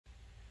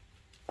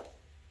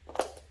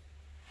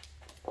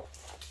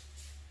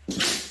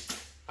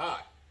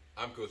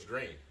Coach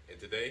Green, and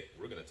today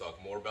we're going to talk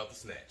more about the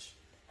snatch.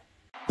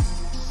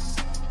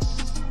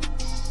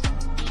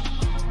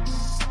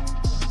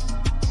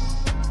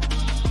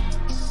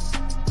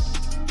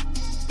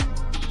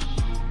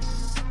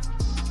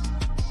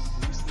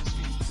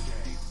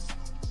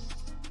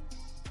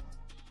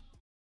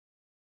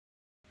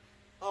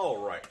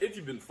 Alright, if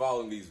you've been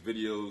following these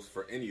videos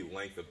for any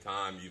length of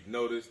time, you've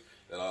noticed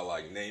that I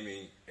like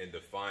naming and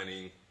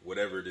defining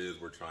whatever it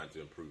is we're trying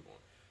to improve on.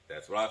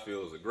 That's what I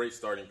feel is a great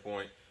starting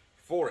point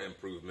for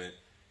improvement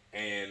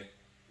and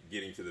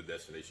getting to the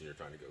destination you're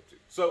trying to go to.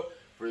 So,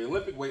 for the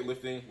Olympic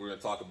weightlifting, we're going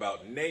to talk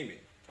about naming.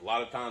 A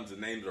lot of times the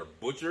names are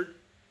butchered,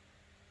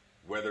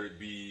 whether it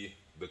be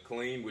the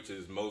clean, which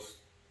is most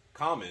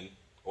common,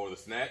 or the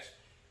snatch.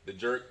 The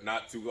jerk,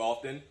 not too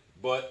often,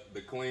 but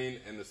the clean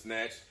and the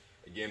snatch.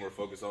 Again, we're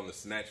focused on the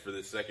snatch for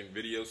this second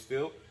video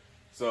still.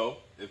 So,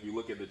 if you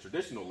look at the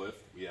traditional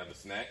lift, we have the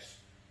snatch,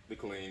 the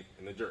clean,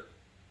 and the jerk.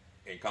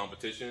 In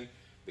competition,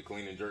 the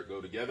clean and jerk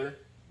go together,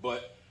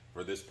 but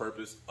for this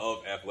purpose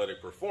of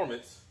athletic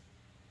performance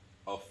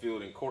of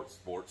field and court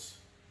sports,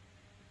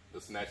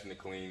 the snatch and the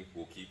clean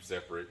will keep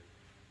separate,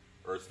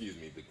 or excuse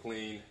me, the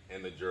clean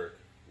and the jerk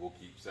will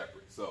keep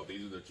separate. So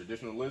these are the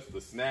traditional lifts: the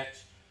snatch,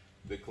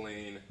 the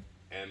clean,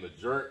 and the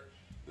jerk.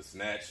 The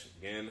snatch,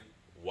 again,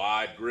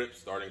 wide grip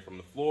starting from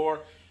the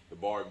floor. The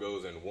bar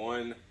goes in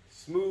one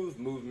smooth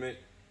movement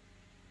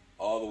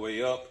all the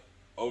way up,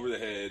 over the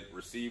head,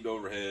 received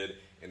overhead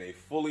in a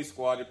fully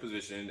squatted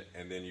position,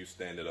 and then you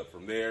stand it up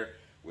from there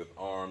with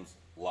arms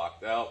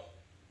locked out.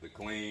 The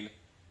clean,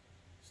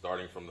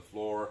 starting from the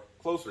floor,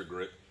 closer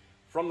grip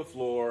from the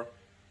floor,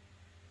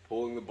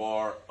 pulling the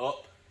bar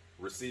up,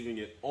 receiving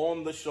it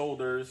on the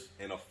shoulders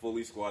in a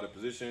fully squatted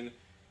position,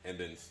 and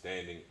then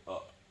standing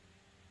up.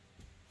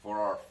 For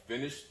our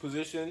finished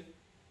position,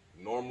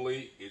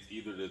 normally it's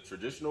either the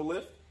traditional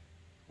lift,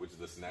 which is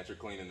the snatch or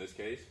clean in this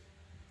case,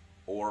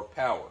 or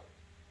power,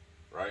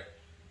 right?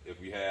 If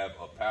we have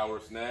a power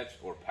snatch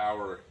or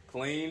power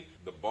clean,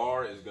 the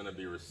bar is going to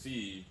be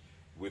received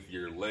with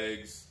your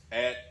legs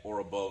at or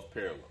above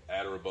parallel.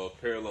 At or above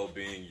parallel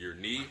being your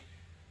knee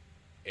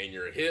and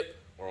your hip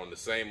are on the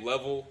same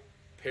level,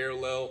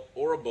 parallel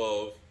or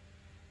above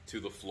to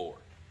the floor.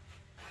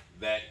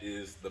 That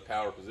is the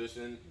power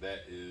position.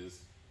 That is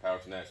power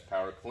snatch,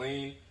 power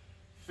clean.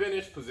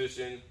 Finished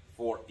position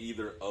for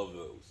either of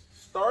those.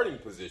 Starting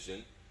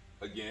position,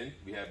 again,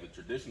 we have the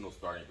traditional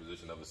starting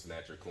position of a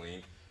snatch or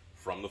clean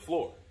from the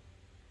floor.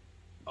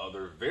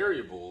 Other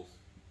variables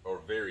or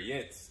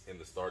variants in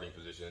the starting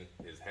position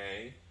is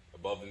hang,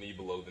 above the knee,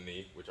 below the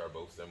knee, which are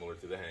both similar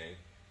to the hang,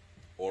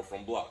 or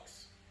from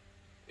blocks.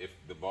 If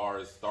the bar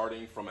is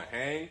starting from a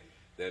hang,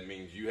 that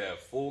means you have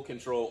full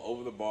control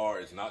over the bar.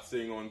 It's not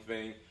sitting on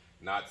anything,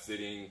 not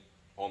sitting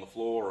on the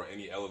floor or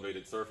any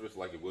elevated surface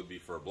like it would be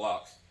for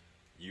blocks.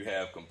 You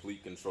have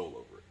complete control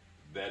over it.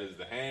 That is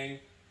the hang.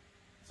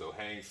 So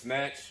hang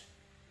snatch,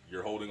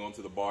 you're holding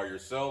onto the bar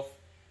yourself.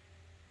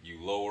 You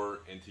lower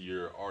into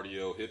your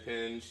RDO hip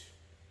hinge,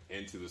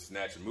 into the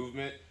snatch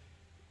movement.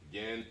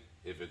 Again,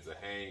 if it's a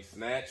hang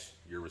snatch,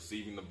 you're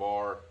receiving the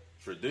bar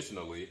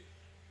traditionally.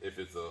 If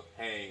it's a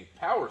hang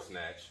power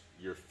snatch,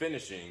 you're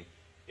finishing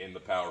in the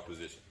power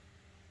position.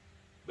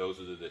 Those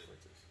are the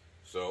differences.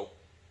 So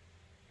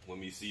when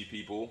we see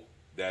people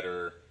that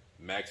are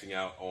maxing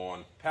out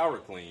on power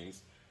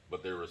cleans,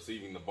 but they're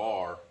receiving the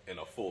bar in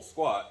a full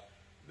squat,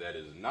 that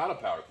is not a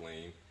power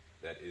clean,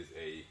 that is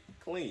a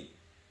clean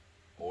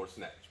or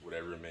snatch,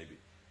 whatever it may be.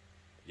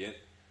 Again,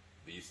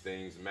 these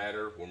things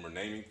matter when we're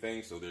naming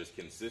things, so there's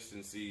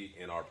consistency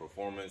in our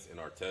performance, in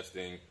our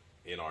testing,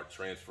 in our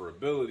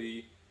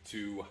transferability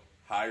to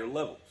higher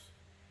levels,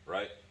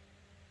 right?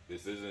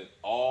 This isn't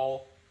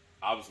all,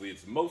 obviously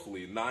it's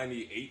mostly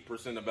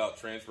 98% about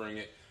transferring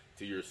it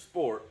to your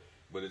sport,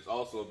 but it's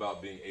also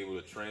about being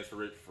able to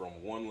transfer it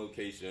from one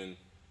location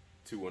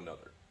to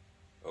another,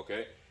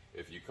 okay?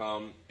 If you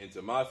come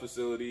into my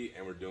facility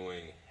and we're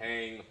doing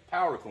hang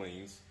power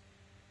cleans,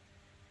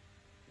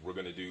 we're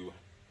going to do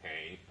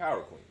hang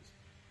power cleans.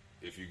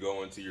 If you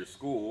go into your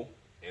school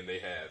and they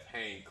have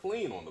hang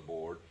clean on the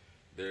board,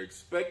 they're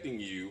expecting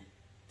you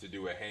to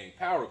do a hang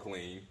power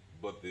clean,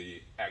 but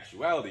the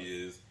actuality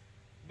is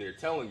they're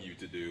telling you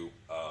to do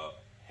a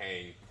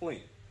hang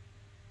clean,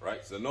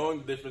 right? So knowing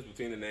the difference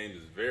between the names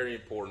is very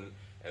important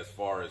as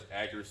far as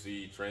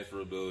accuracy,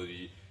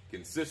 transferability,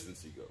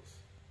 consistency goes.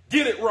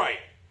 Get it right!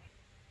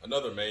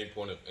 Another main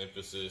point of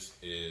emphasis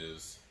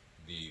is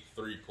the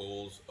 3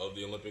 pulls of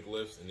the Olympic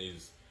lifts, and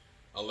these,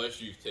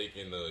 unless you've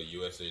taken the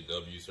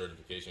USAW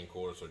certification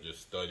course or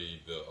just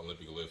studied the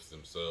Olympic lifts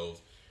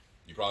themselves,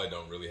 you probably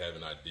don't really have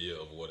an idea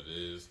of what it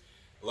is.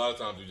 A lot of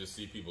times we just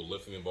see people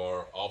lifting the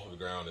bar off of the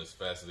ground as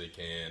fast as they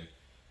can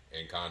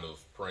and kind of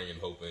praying and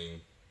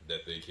hoping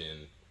that they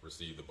can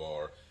receive the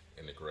bar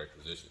in the correct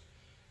position.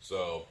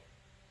 So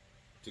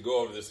to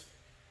go over this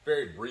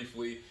very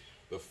briefly,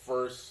 the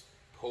first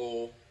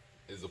pull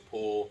is a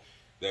pull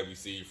that we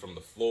see from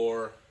the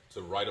floor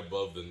to right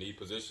above the knee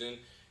position.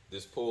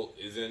 This pull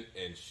isn't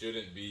and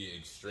shouldn't be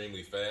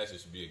extremely fast.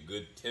 It should be a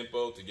good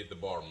tempo to get the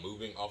bar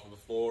moving off of the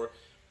floor.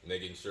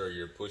 making sure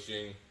you're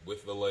pushing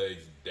with the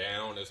legs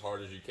down as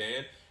hard as you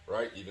can,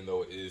 right? Even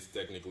though it is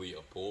technically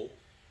a pull.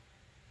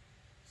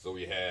 So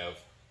we have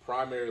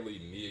primarily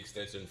knee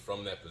extension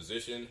from that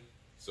position.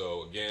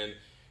 So again,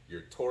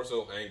 your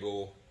torso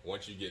angle,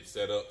 once you get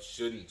set up,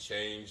 shouldn't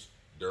change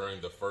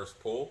during the first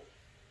pull.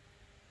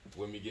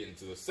 When we get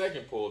into the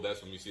second pull,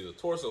 that's when we see the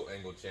torso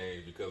angle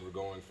change, because we're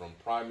going from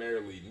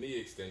primarily knee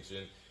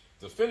extension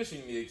to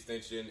finishing knee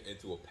extension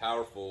into a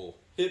powerful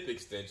hip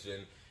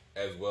extension,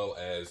 as well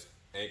as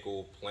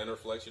ankle plantar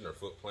flexion or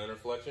foot plantar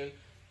flexion.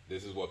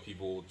 This is what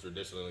people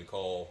traditionally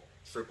call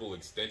triple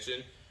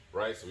extension,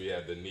 right? So we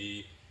have the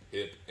knee,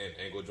 hip, and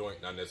ankle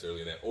joint, not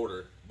necessarily in that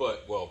order,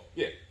 but, well,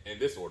 yeah, in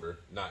this order,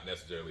 not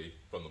necessarily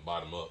from the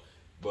bottom up,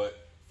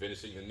 but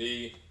finishing the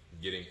knee,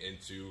 getting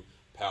into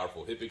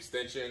powerful hip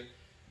extension,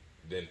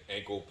 then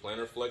ankle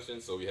plantar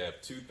flexion. So we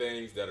have two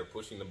things that are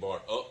pushing the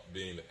bar up,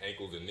 being the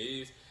ankles and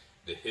knees.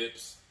 The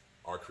hips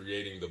are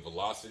creating the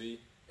velocity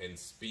and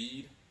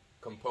speed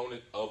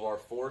component of our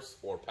force,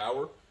 or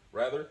power,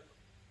 rather.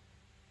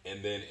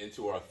 And then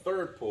into our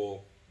third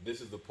pull,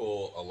 this is the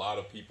pull a lot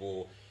of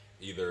people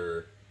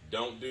either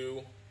don't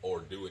do or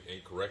do it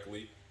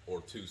incorrectly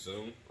or too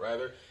soon,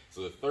 rather.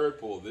 So the third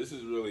pull, this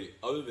is really,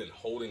 other than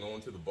holding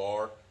on to the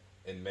bar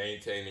and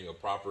maintaining a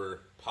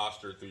proper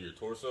posture through your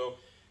torso,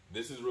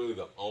 this is really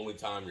the only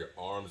time your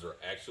arms are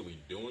actually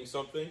doing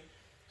something.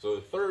 So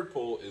the third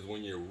pull is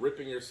when you're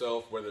ripping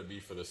yourself, whether it be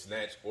for the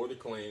snatch or the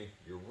clean,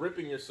 you're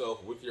ripping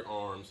yourself with your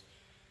arms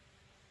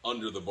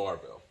under the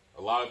barbell.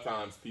 A lot of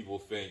times people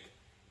think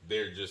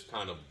they're just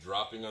kind of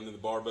dropping under the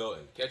barbell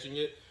and catching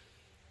it.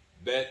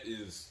 That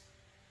is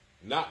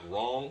not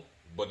wrong,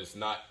 but it's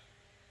not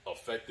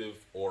effective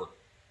or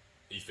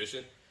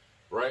efficient,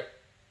 right?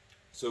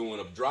 So we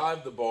want to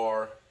drive the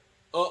bar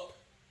up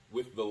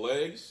with the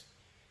legs,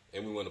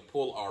 and we want to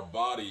pull our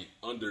body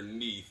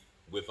underneath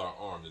with our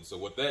arms. And so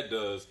what that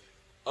does,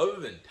 other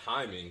than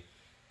timing,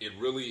 it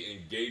really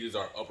engages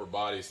our upper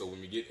body. So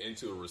when we get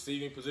into a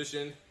receiving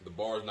position, the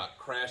bar is not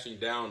crashing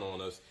down on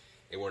us,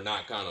 and we're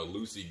not kind of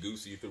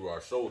loosey-goosey through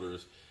our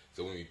shoulders.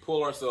 So when we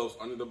pull ourselves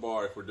under the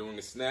bar, if we're doing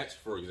a snatch,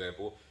 for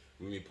example,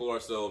 when we pull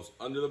ourselves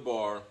under the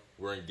bar,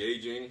 we're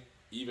engaging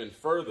even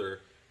further,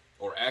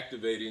 or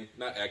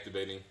not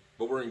activating,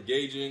 but we're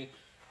engaging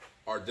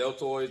our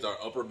deltoids, our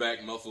upper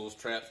back muscles,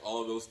 traps,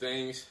 all of those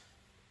things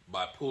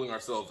by pulling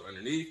ourselves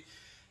underneath.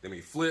 Then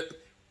we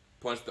flip,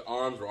 punch the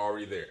arms, we're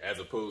already there. As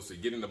opposed to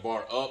getting the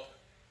bar up,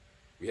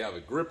 we have a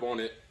grip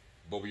on it,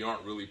 but we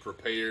aren't really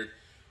prepared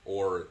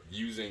or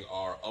using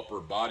our upper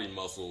body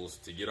muscles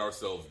to get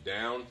ourselves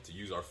down, to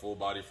use our full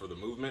body for the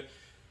movement.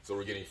 So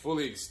we're getting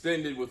fully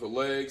extended with the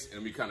legs,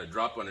 and we kind of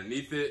drop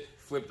underneath it,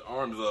 flip the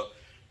arms up,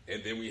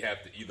 and then we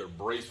have to either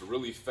brace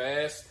really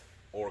fast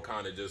or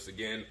kind of just,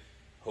 again,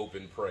 hope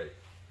and pray.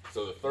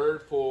 So the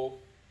third pull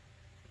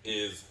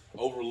is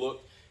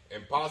overlooked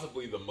and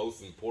possibly the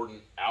most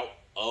important out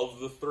of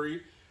the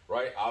three,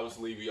 right?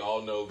 Obviously, we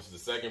all know the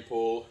second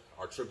pull,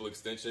 our triple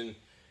extension,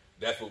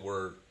 that's what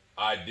we're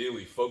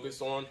ideally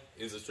focused on,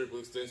 is a triple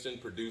extension,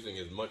 producing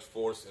as much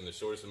force in the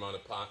shortest amount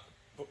of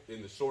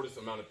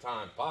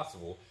time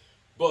possible.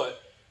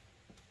 But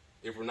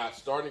if we're not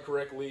starting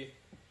correctly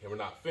and we're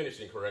not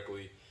finishing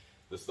correctly,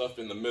 the stuff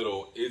in the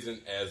middle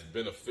isn't as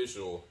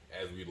beneficial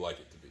as we'd like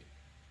it to be.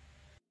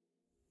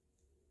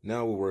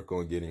 Now we'll work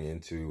on getting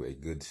into a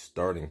good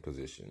starting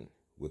position.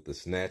 With the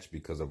snatch,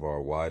 because of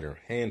our wider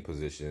hand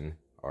position,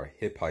 our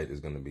hip height is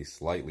going to be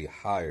slightly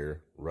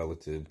higher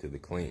relative to the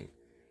clean.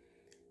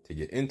 To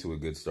get into a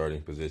good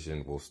starting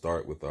position, we'll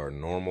start with our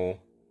normal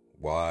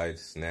wide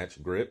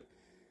snatch grip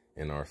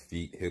and our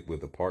feet hip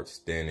width apart,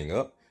 standing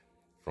up.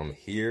 From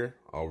here,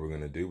 all we're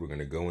going to do, we're going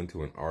to go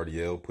into an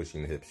RDL,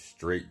 pushing the hips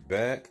straight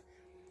back.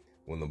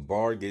 When the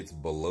bar gets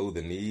below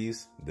the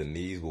knees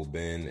will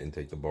bend and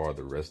take the bar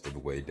the rest of the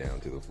way down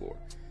to the floor.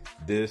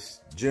 This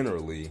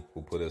generally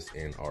will put us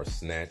in our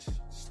snatch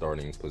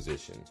starting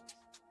position.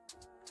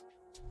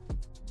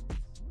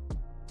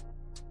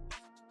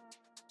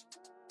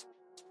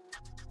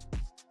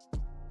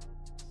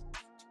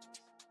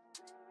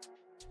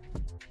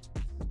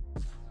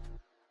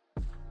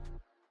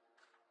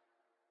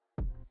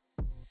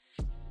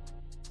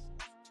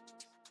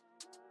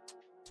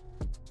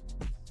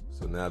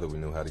 So now that we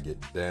know how to get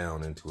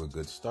down into a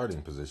good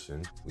starting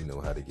position, we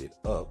know how to get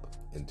up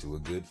into a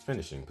good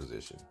finishing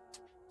position.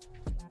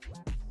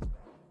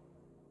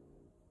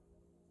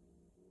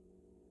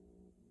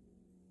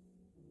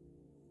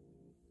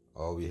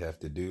 All we have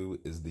to do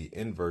is the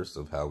inverse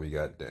of how we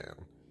got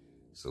down.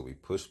 So we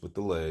push with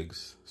the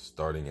legs,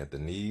 starting at the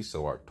knees,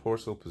 so our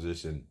torso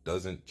position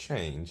doesn't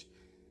change.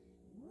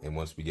 And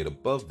once we get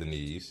above the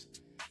knees,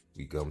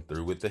 we come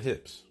through with the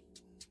hips.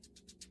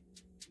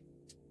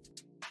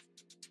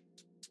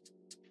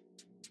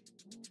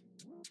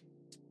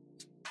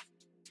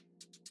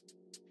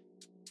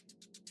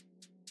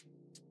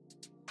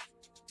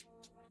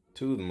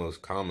 Two of the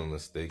most common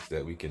mistakes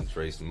that we can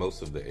trace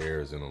most of the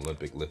errors in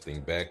Olympic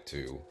lifting back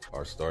to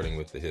are starting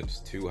with the hips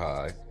too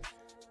high,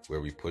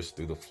 where we push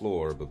through the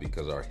floor, but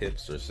because our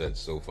hips are set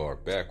so far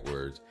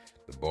backwards,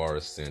 The bar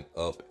is sent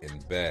up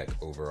and back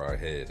over our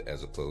head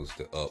as opposed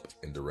to up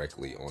and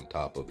directly on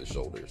top of the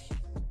shoulders.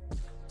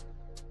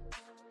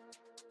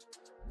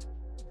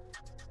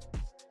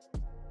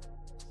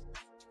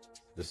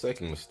 The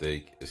second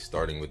mistake is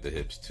starting with the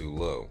hips too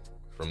low.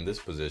 From this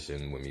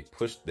position, when we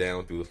push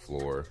down through the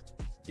floor,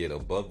 get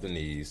above the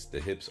knees, the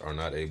hips are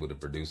not able to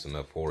produce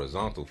enough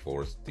horizontal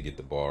force to get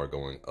the bar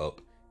going up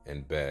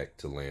and back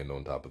to land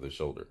on top of the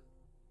shoulder.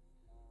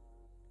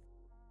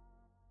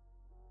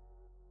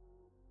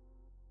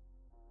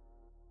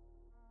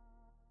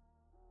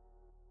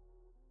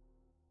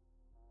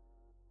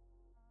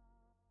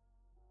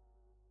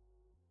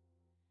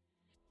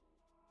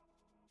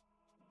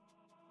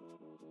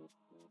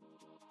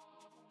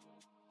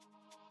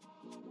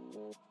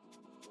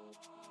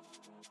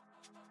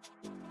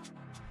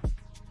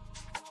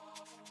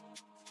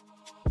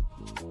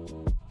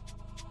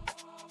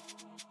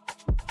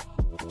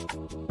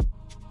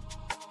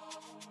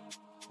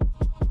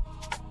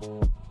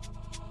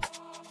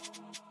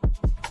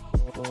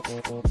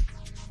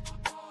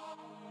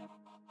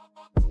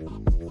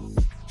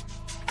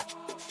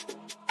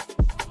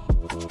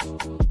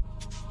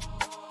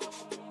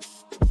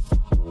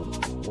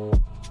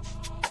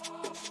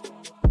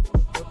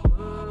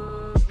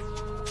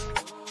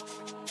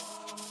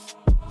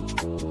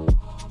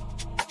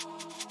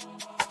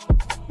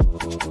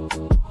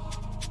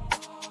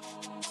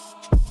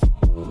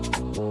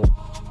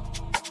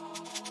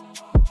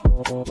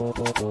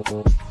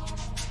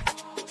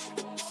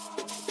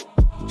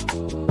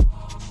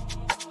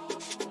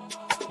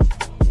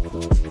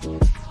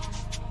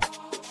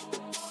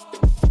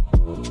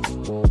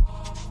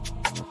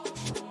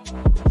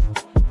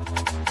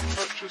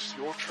 Purchase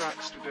your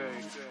tracks today.